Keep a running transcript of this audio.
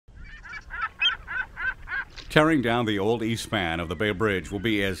Tearing down the old east span of the Bay Bridge will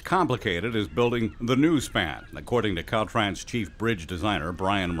be as complicated as building the new span, according to Caltrans chief bridge designer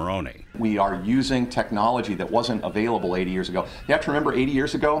Brian Maroney. We are using technology that wasn't available 80 years ago. You have to remember 80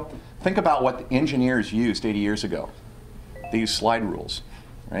 years ago, think about what the engineers used 80 years ago. They used slide rules,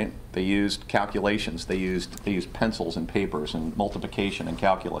 right? They used calculations, they used pencils and papers and multiplication and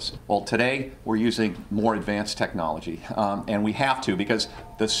calculus. Well, today we're using more advanced technology, and we have to, because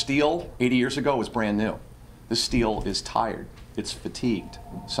the steel 80 years ago was brand new. The steel is tired, it's fatigued,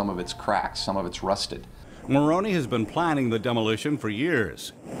 some of it's cracked, some of it's rusted. Maroney has been planning the demolition for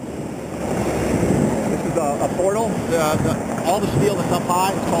years. This is a portal. All the steel that's up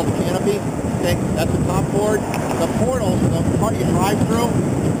high is called the canopy. Okay, that's the top board. The portals, the part you drive through,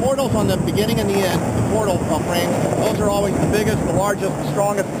 the portals on the beginning and the end, the portal frames, those are always the biggest, the largest, the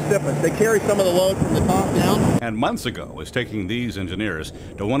strongest, the stiffest. They carry some of the load from the top down. And months ago was taking these engineers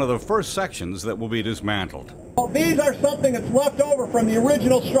to one of the first sections that will be dismantled. Well, these are something that's left over from the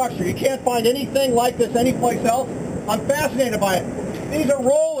original structure. You can't find anything like this anyplace else. I'm fascinated by it. These are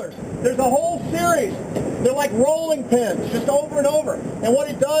rollers. There's a whole series. They're like rolling pins, just over and over. And what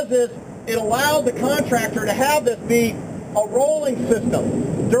it does is it allowed the contractor to have this be a rolling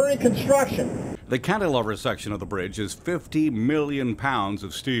system during construction. The cantilever section of the bridge is 50 million pounds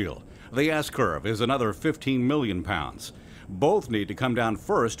of steel. The S-curve is another 15 million pounds. Both need to come down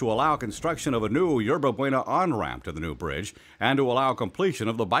first to allow construction of a new Yerba Buena on-ramp to the new bridge and to allow completion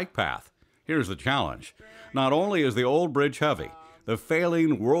of the bike path. Here's the challenge. Not only is the old bridge heavy, the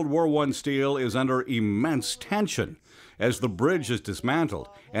failing World War I steel is under immense tension. As the bridge is dismantled,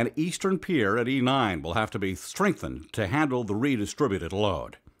 an eastern pier at E9 will have to be strengthened to handle the redistributed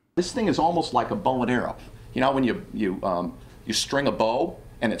load. This thing is almost like a bow and arrow. You know when you string a bow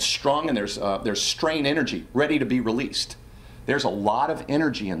and it's strung and there's strain energy ready to be released. There's a lot of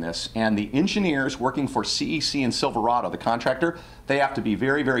energy in this, and the engineers working for CEC and Silverado, the contractor, they have to be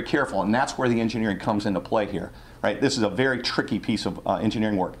very, very careful, and that's where the engineering comes into play here. Right? This is a very tricky piece of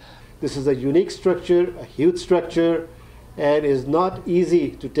engineering work. This is a unique structure, a huge structure, and is not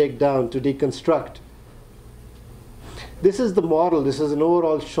easy to take down, to deconstruct. This is the model. This is an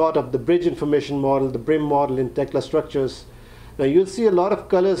overall shot of the bridge information model, the BRIM model in Tekla Structures. Now you'll see a lot of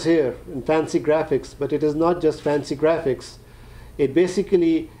colors here and fancy graphics, but it is not just fancy graphics. It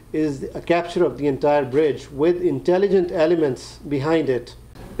basically is a capture of the entire bridge with intelligent elements behind it.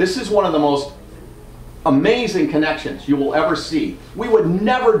 This is one of the most amazing connections you will ever see. We would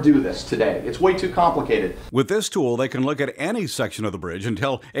never do this today. It's way too complicated. With this tool, they can look at any section of the bridge and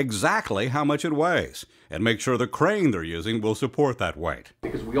tell exactly how much it weighs and make sure the crane they're using will support that weight.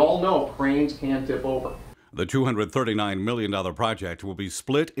 Because we all know cranes can tip over. The $239 million project will be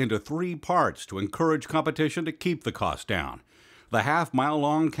split into 3 parts to encourage competition to keep the cost down. The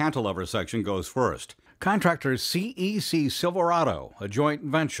half-mile-long cantilever section goes first. Contractor CEC Silverado, a joint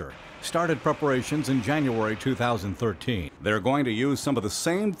venture, started preparations in January 2013. They're going to use some of the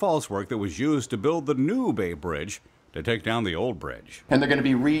same falsework that was used to build the new Bay Bridge to take down the old bridge. And they're going to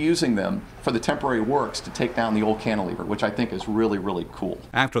be reusing them for the temporary works to take down the old cantilever, which I think is really, really cool.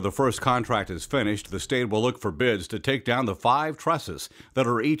 After the first contract is finished, the state will look for bids to take down the 5 trusses that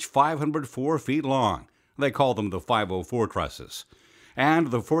are each 504 feet long. They call them the 504 trusses.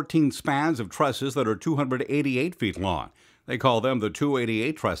 And the 14 spans of trusses that are 288 feet long. They call them the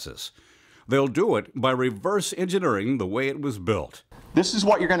 288 trusses. They'll do it by reverse engineering the way it was built. This is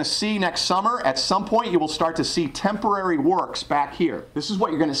what you're going to see next summer. At some point, you will start to see temporary works back here. This is what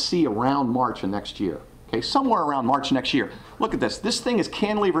you're going to see around March of next year. Okay, somewhere around March next year. Look at this. This thing is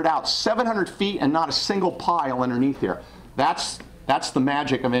cantilevered out 700 feet and not a single pile underneath here. That's the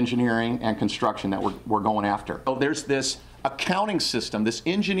magic of engineering and construction that we're going after. So there's this accounting system, this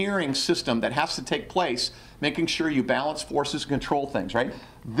engineering system that has to take place, making sure you balance forces and control things, right?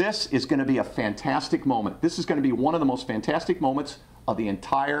 This is going to be a fantastic moment. This is going to be one of the most fantastic moments of the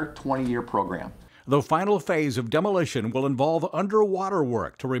entire 20-year program. The final phase of demolition will involve underwater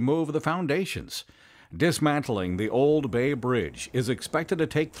work to remove the foundations. Dismantling the old Bay Bridge is expected to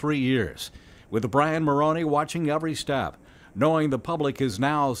take 3 years, with Brian Maroney watching every step, knowing the public is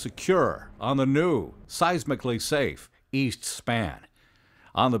now secure on the new, seismically safe East Span.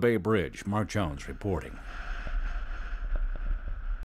 On the Bay Bridge, Mark Jones reporting.